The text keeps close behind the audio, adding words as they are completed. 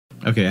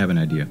Okay, I have an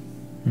idea.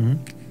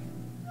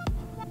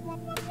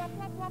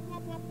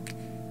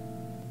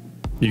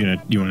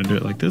 You want to do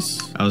it like this?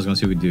 I was gonna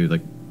see if we do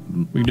like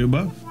We can do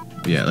both.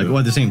 yeah, like well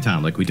at the same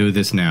time. Like we do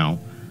this now,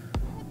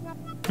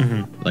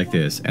 like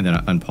this, and then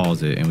I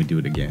unpause it and we do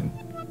it again.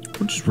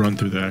 We'll just run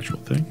through the actual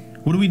thing.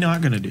 What are we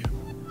not gonna do?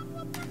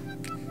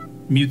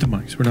 Mute the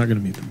mics. We're not gonna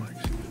mute the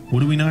mics.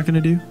 What are we not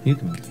gonna do? Mute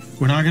the mics.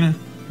 We're not gonna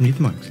Mute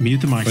the mics. mute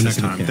the mics We're not this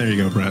gonna time. count. There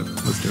you go, Brett.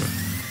 Let's do it.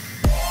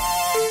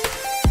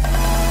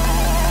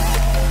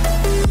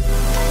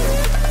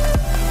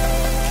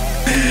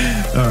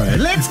 All right,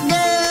 let's go.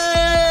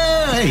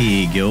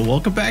 Hey, Gil,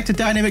 welcome back to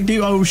Dynamic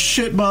Duo. Oh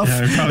shit, buff.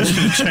 Yeah, I probably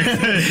should have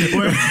checked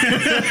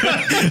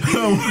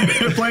that.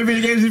 We're playing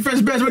video games with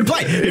friends. Best way to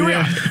play. Here we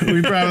are.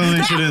 We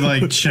probably should have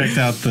like checked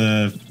out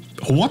the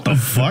what the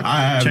fuck?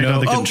 I have Checked no-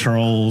 out the oh.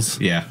 controls.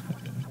 Yeah,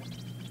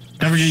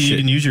 Don't forget you Shit.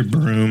 can use your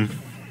broom.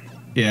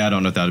 yeah. I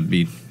don't know if that would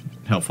be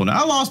helpful.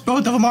 Now I lost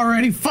both of them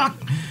already. Fuck.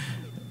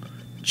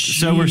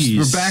 So we're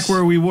Jeez. back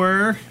where we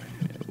were,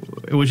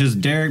 which is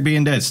Derek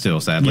being dead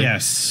still, sadly.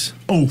 Yes.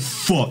 Oh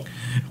fuck.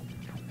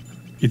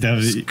 That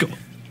was, We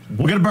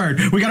got a bird.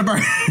 We got a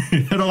bird.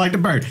 I don't like the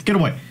bird. Get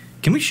away.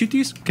 Can we shoot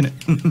these? Can it?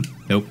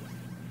 Nope.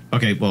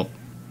 Okay. Well.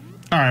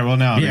 all right. Well,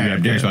 now Yeah.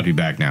 Derek's about to be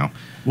back now.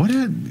 What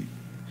a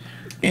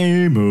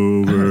Game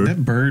over.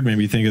 that bird made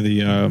me think of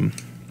the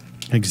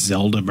like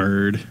Zelda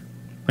bird.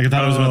 Like I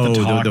thought it was about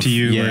to Oh, talk the- to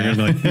you. yeah. Where you're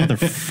like,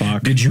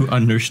 motherfucker. Did you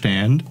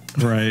understand?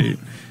 Right.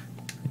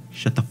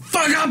 Shut the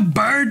fuck up,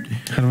 bird.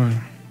 How do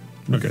I?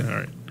 Okay. All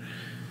right.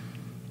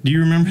 Do you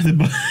remember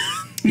the?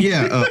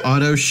 Yeah.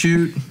 Auto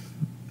shoot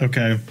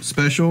Okay.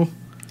 special,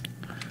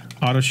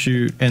 Auto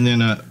shoot. and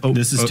then oh,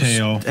 This is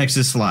tail.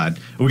 Exit slide.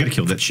 Oh, we gotta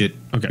kill that shit.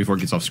 Okay. Before it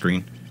gets off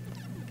screen.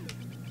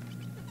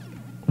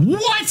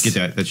 What? Get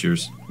that. That's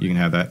yours. You can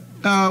have that.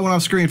 Went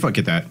off screen. Fuck.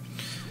 Get that.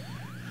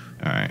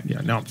 All right.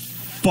 Yeah. Now I'm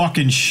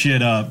fucking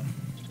shit up.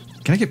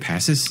 Can I get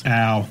passes?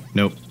 Ow.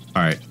 Nope.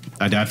 All right.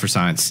 I died for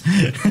science.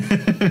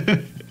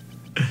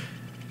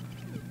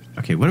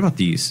 Okay, what about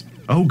these?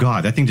 Oh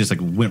god, that thing just like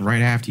went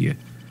right after you.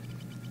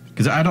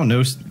 Because I don't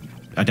know,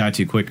 I died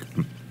too quick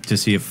to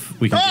see if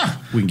we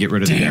can get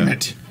rid of Damn the.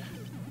 it.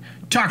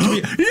 Talk to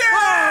me.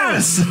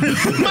 Yes!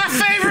 My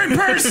favorite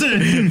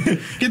person.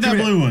 Get that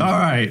blue one. All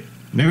right.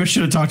 Maybe I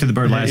should have talked to the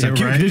bird last time.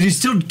 right. Did he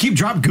still keep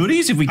drop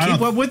goodies if we keep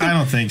up with it? I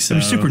don't think so.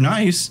 They're super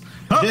nice.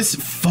 Oh, This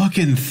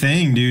fucking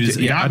thing, dude, is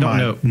yeah, I don't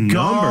know.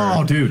 number.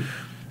 Oh, dude.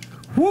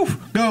 Woo,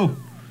 go. All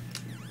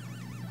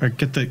right,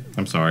 get the.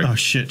 I'm sorry. Oh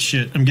shit.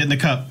 I'm getting the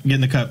cup.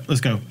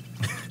 Let's go.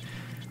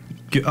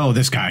 Oh,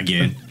 this guy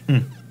again.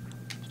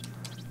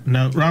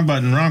 No, wrong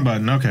button.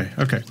 Okay.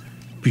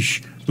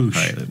 Boosh. All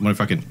right. What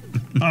if I can?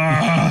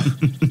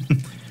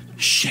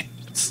 Shit.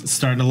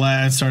 Starting to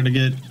lag. Starting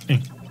to get.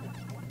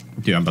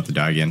 Dude, I'm about to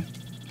die again.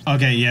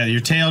 Okay, yeah,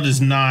 your tail does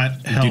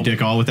not help. Do you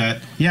dick all with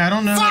that? Yeah, I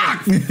don't know.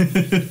 Fuck!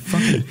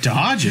 Fucking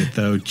dodge it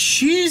though.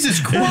 Jesus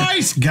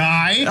Christ,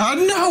 guy.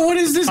 No, what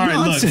is this All right,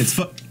 nonsense?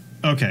 look.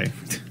 Okay.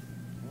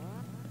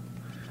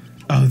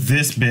 Oh,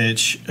 this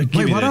bitch. Give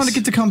Wait, me why don't I this.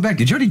 get to come back?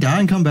 Did you already die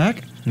and come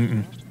back?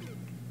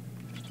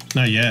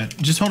 Not yet.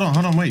 Just hold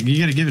on. Wait, you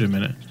gotta give it a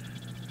minute.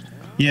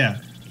 Yeah,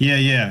 You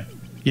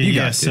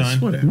got this. son.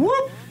 Whatever.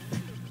 Whoop.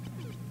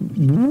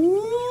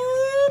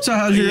 So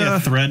how's your Yeah,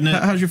 threading it.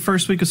 How's your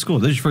first week of school?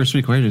 This is your first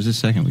week, right? Or is this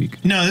second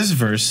week? No, this is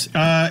verse.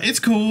 It's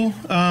cool.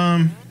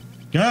 I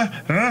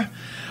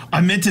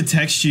meant to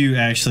text you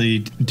actually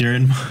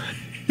during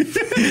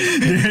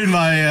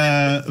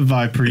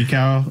my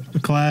pre-cal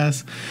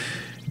class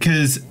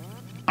because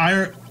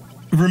I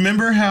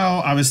remember how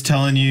I was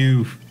telling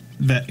you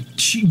that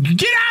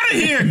get out of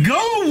here,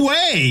 go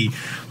away,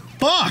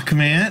 fuck,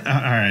 man. All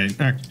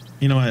right.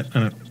 You know what?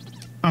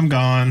 I'm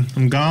gone.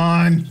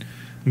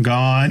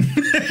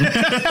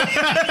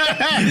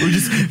 We're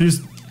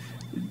just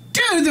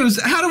dude,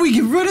 how do we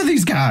get rid of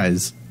these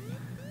guys?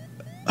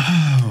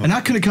 Oh. And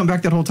I couldn't come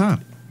back that whole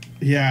time.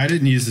 yeah. I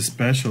didn't use the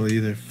special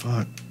either.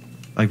 Fuck.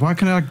 Like, why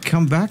couldn't I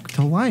come back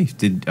to life?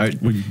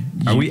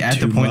 Are we at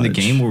the too point in the much.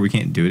 game where we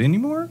can't do it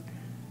anymore?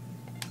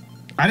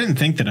 I didn't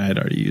think that I had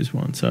already used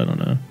one, so I don't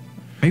know.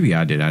 Maybe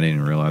I did. I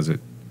didn't realize it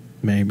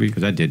Maybe.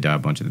 because I did die a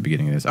bunch at the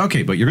beginning of this.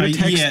 Okay, but you're gonna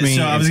text me.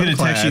 So I was going going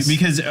to to text you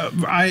because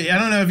I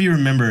don't know if you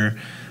remember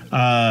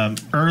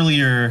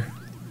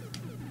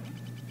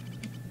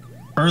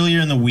earlier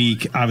in the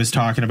week I was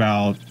talking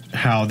about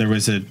how there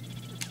was a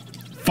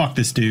fuck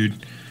this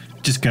dude,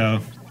 just go.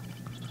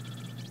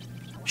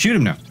 Shoot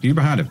him now. You're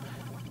behind him.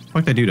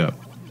 Fuck that dude up.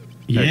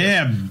 There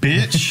Yeah,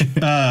 bitch.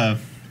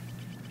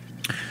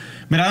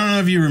 Man, I don't know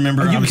if you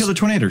remember. You kill the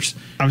tornadoes.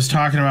 I was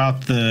talking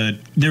about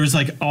there was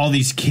like all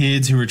these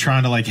kids who were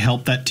trying to like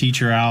help that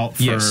teacher out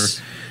for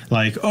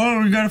like,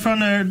 oh, we gotta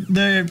find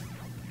the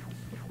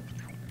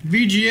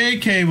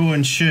VGA cable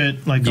and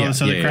shit, like all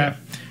this other crap.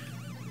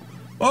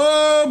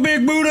 Oh,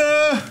 Big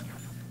Buddha!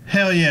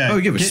 Hell yeah! Oh,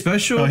 you give a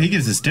special? Oh, he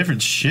gives us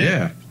different shit.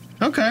 Yeah.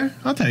 Okay,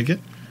 I'll take it.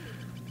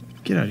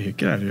 Get out of here!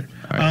 Get out of here!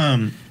 All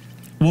right.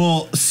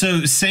 Well,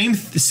 so same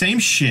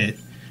shit.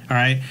 All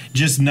right,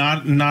 just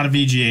not a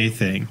VGA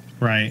thing,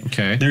 right?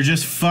 Okay. They're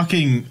just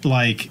fucking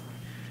like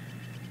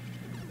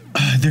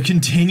they're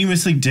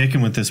continuously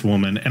dicking with this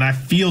woman, and I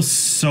feel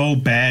so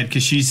bad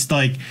because she's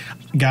like,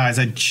 guys,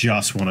 I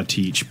just want to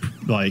teach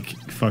like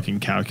fucking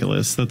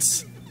calculus.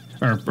 That's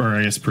or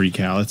I guess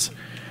pre-cal. It's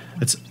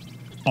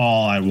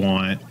all I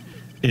want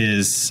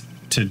is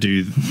to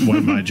do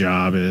what my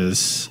job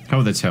is.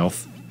 Oh, that's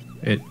health.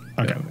 It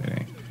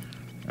okay.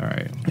 All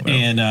right. Well.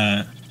 And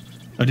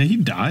oh, did he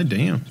die?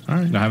 Damn. All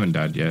right. No, I haven't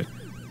died yet.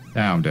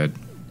 Now I'm dead.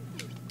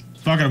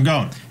 Fuck it, I'm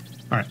going.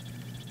 All right.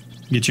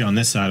 Get you on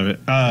this side of it.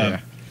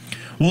 Yeah.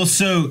 Well,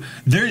 so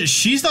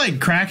she's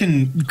like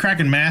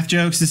cracking math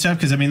jokes and stuff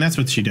because I mean that's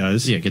what she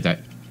does. Yeah, get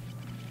that.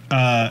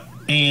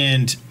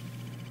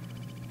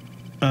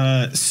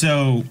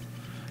 So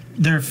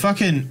they're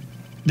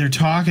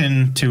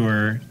talking to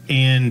her,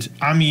 and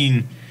I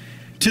mean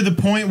to the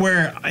point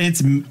where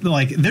it's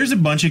like there's a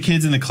bunch of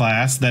kids in the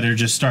class that are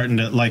just starting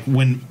to like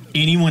when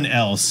anyone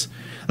else.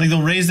 Like,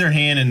 they'll raise their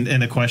hand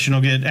and the question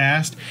will get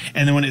asked.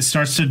 And then when it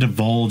starts to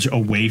divulge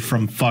away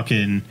from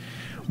fucking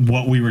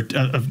what we were...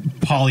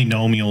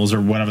 polynomials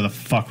or whatever the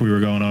fuck we were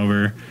going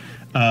over.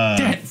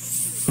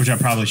 Which I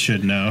probably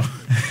should know.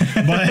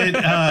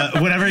 But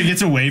whenever it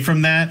gets away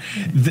from that,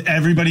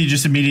 everybody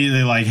just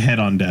immediately, like, head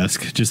on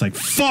desk. Just like,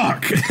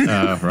 fuck!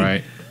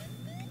 Right.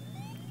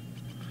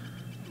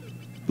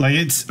 Like,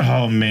 it's...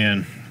 Oh,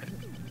 man.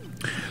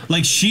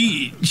 Like,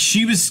 she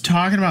was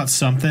talking about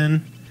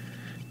something...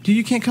 Dude,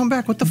 you can't come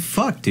back. What the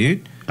fuck,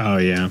 dude? Oh,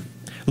 yeah.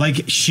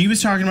 Like, she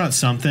was talking about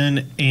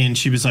something, and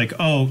she was like,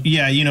 oh,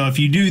 yeah, you know, if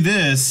you do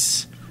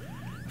this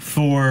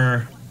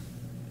for...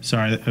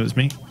 Sorry, that was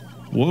me.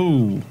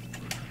 Whoa.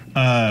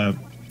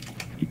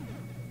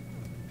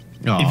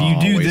 If you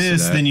do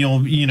this, then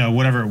you'll, you know,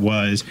 whatever it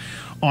was,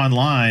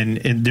 online,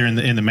 and during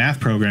in the math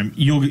program,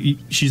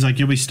 she's like,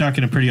 you'll be stuck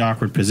in a pretty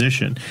awkward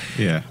position.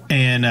 Yeah.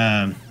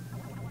 And,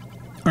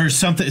 or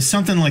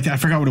something like that. I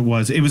forgot what it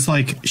was. It was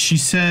like, she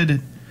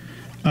said,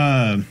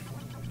 like,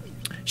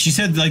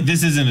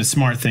 this isn't a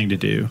smart thing to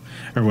do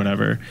or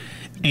whatever.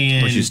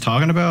 And what she's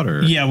talking about,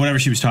 or yeah, whatever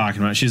she was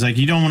talking about. She's like,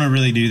 you don't want to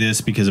really do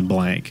this because of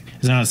blank.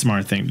 It's not a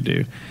smart thing to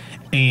do.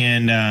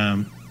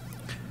 And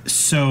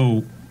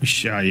so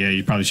yeah,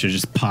 you probably should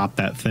just pop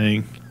that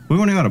thing. We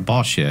weren't even on a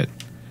boss yet,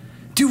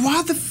 dude.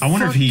 Why the fuck? I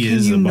wonder if he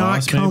is the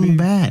boss. Not come maybe?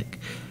 back.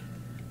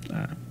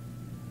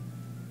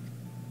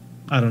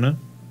 I don't know.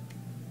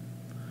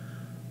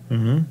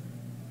 Mm-hmm.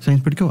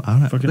 Sounds pretty cool.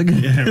 I don't know.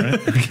 Yeah, right.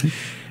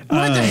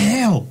 What the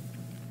hell?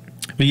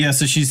 But yeah,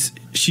 so she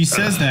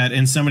says that,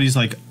 and somebody's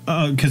like,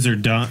 "Oh, because they're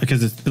dumb,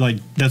 because it's like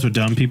that's what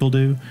dumb people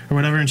do or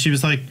whatever." And she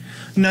was like,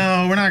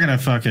 "No, we're not gonna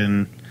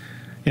fucking,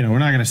 you know, we're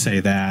not gonna say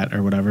that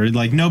or whatever.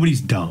 Like nobody's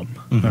dumb,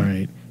 all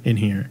right, in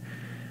here,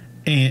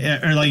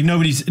 and, or like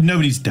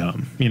nobody's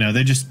dumb. You know,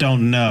 they just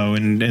don't know,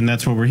 and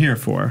that's what we're here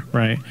for,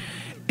 right?"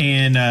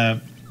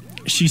 And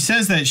she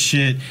says that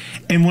shit,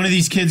 and one of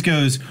these kids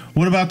goes,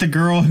 "What about the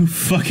girl who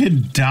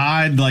fucking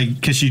died, like,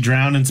 because she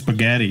drowned in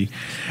spaghetti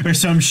or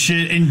some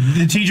shit?" And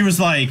the teacher was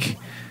like,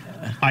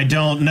 "I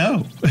don't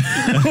know.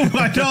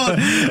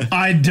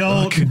 I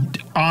don't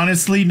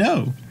honestly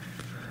know."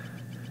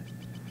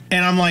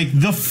 And I'm like,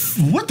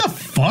 what the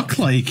fuck?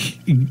 Like,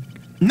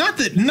 not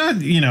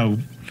you know.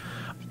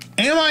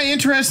 Am I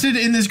interested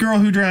in this girl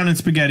who drowned in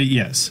spaghetti?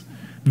 Yes,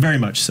 very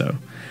much so,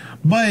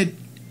 but.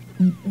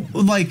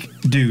 Like,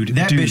 dude,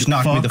 bitch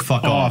knocked me the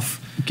fuck off.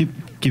 Give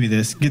me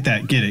this. Get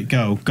that. Get it.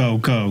 Go.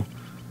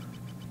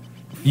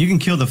 You can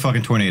kill the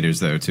fucking tornadoes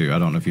though too. I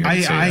don't know if you heard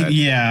me say that.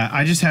 Yeah,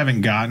 I just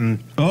haven't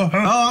gotten. Oh,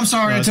 I'm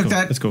sorry. I took cool.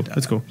 that. That's cool.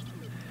 That's cool.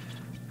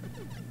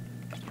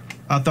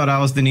 I thought I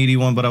was the needy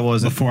one, but I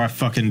wasn't. Before I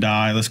fucking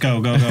die, let's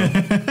go. Get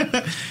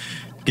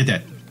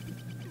that.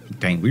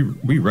 Dang,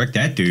 we wrecked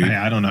that dude.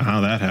 I don't know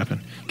how that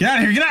happened. Get out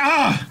of here. Get out.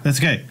 Ah, that's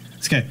okay.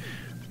 It's okay.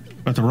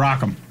 About to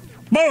rock him.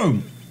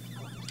 Boom.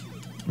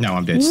 No,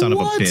 I'm dead. Son of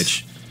a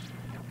bitch.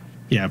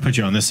 Yeah, I put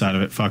you on this side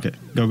of it. Fuck it.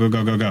 Go.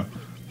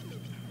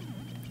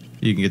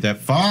 You can get that.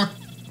 Fuck.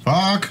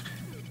 I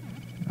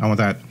want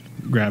that.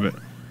 Grab it.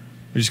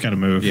 We just got to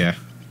move. Yeah.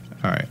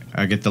 All right.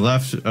 I get the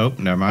left. Oh,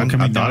 never mind.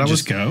 I thought I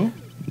was go.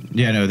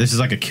 Yeah, no. This is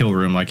like a kill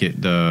room, like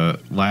the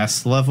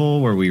last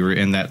level where we were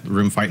in that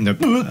room fighting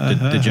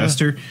the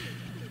jester.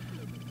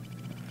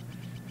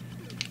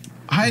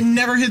 I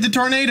never hit the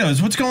tornadoes.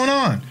 What's going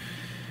on?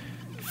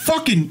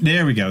 Fucking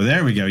there we go.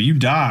 You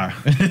die.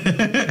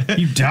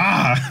 You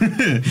die,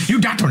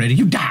 tornado.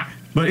 You die.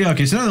 But yeah,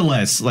 okay. So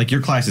nonetheless, like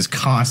your class is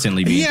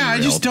constantly being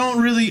derailed. I just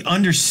don't really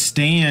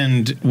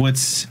understand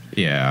what's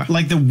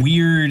like the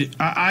weird.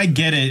 I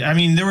get it. I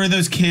mean, there were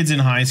those kids in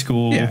high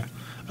school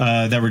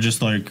that were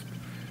just like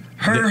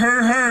her.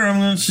 I'm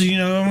gonna, you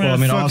know. Well, I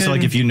mean, also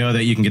like if you know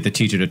that you can get the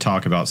teacher to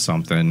talk about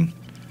something,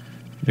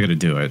 they're gonna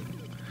do it.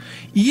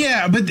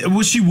 Yeah, but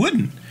she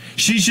wouldn't.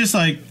 She's just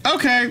like,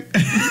 okay,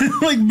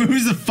 like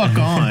moves the fuck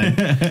on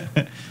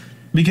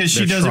because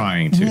she doesn't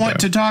want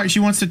to talk. She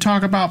wants to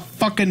talk about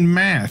fucking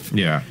math.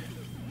 Yeah,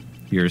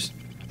 yours.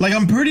 Like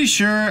I'm pretty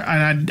sure,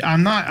 and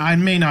I'm not. I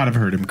may not have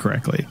heard him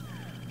correctly,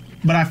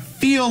 but I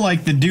feel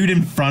like the dude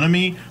in front of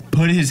me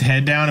put his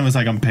head down and was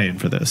like, I'm paying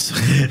for this.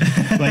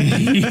 Like,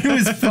 he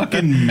was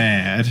fucking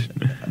mad.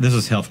 This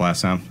was health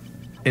last time.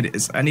 It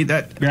is. I need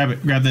that. Grab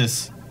it. Grab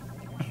this.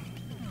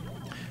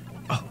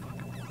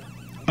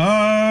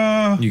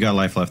 You got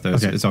life left, though.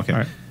 Okay. It's okay. All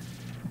right.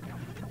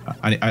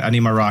 I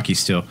need my Rocky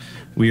still.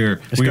 We are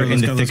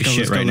in the thick of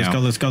shit right now.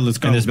 Let's go. And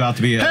there's about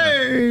to be a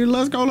Hey,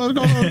 let's go.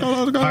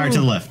 fire to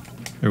the left.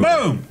 There we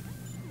go. Boom.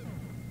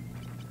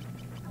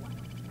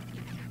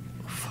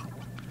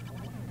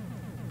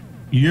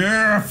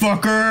 Yeah,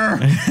 fucker.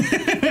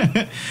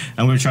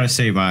 I'm going to try to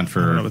save mine I don't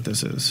for know what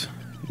this is.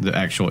 the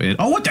actual end.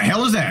 Oh, what the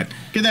hell is that?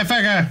 Get that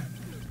fat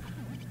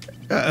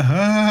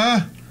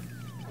guy.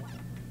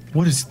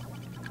 What is...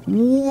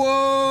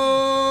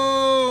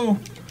 Whoa.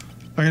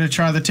 I gotta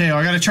try the tail.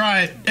 I gotta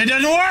try it. It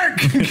doesn't work.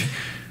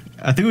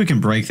 I think we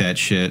can break that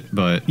shit,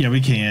 but... Yeah,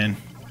 we can.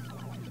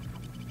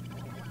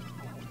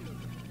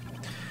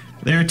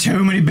 There are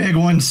too many big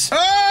ones.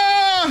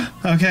 Ah!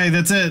 Okay,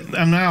 that's it.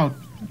 I'm out.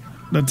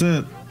 That's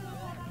it.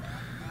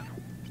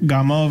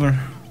 Got him over.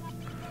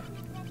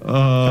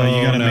 Oh,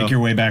 You gotta no. make your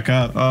way back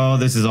up. Oh,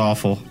 this is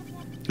awful.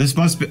 This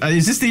must be...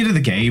 is this the end of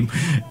the game?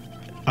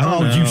 I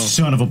don't know. You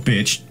son of a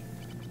bitch.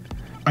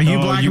 Are you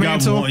Black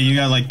Mantle? You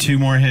got like 2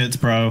 more hits,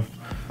 bro.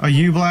 Are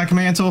you Black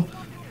Mantle?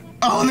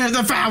 Oh, and there's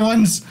the fat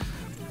ones.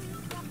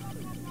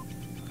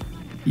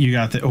 You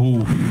got the...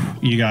 Oh,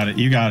 you got it.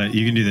 You got it.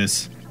 You can do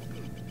this.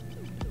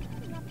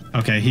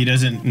 Okay, he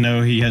doesn't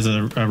know he has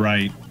a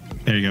right.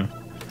 There you go.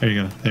 There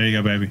you go. There you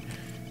go, baby.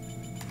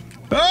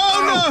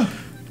 Oh,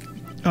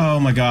 no! Oh,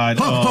 my God.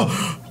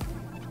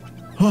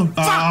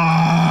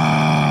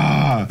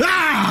 Ah!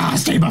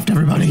 Stay buffed,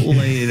 everybody.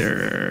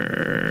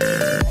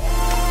 Later.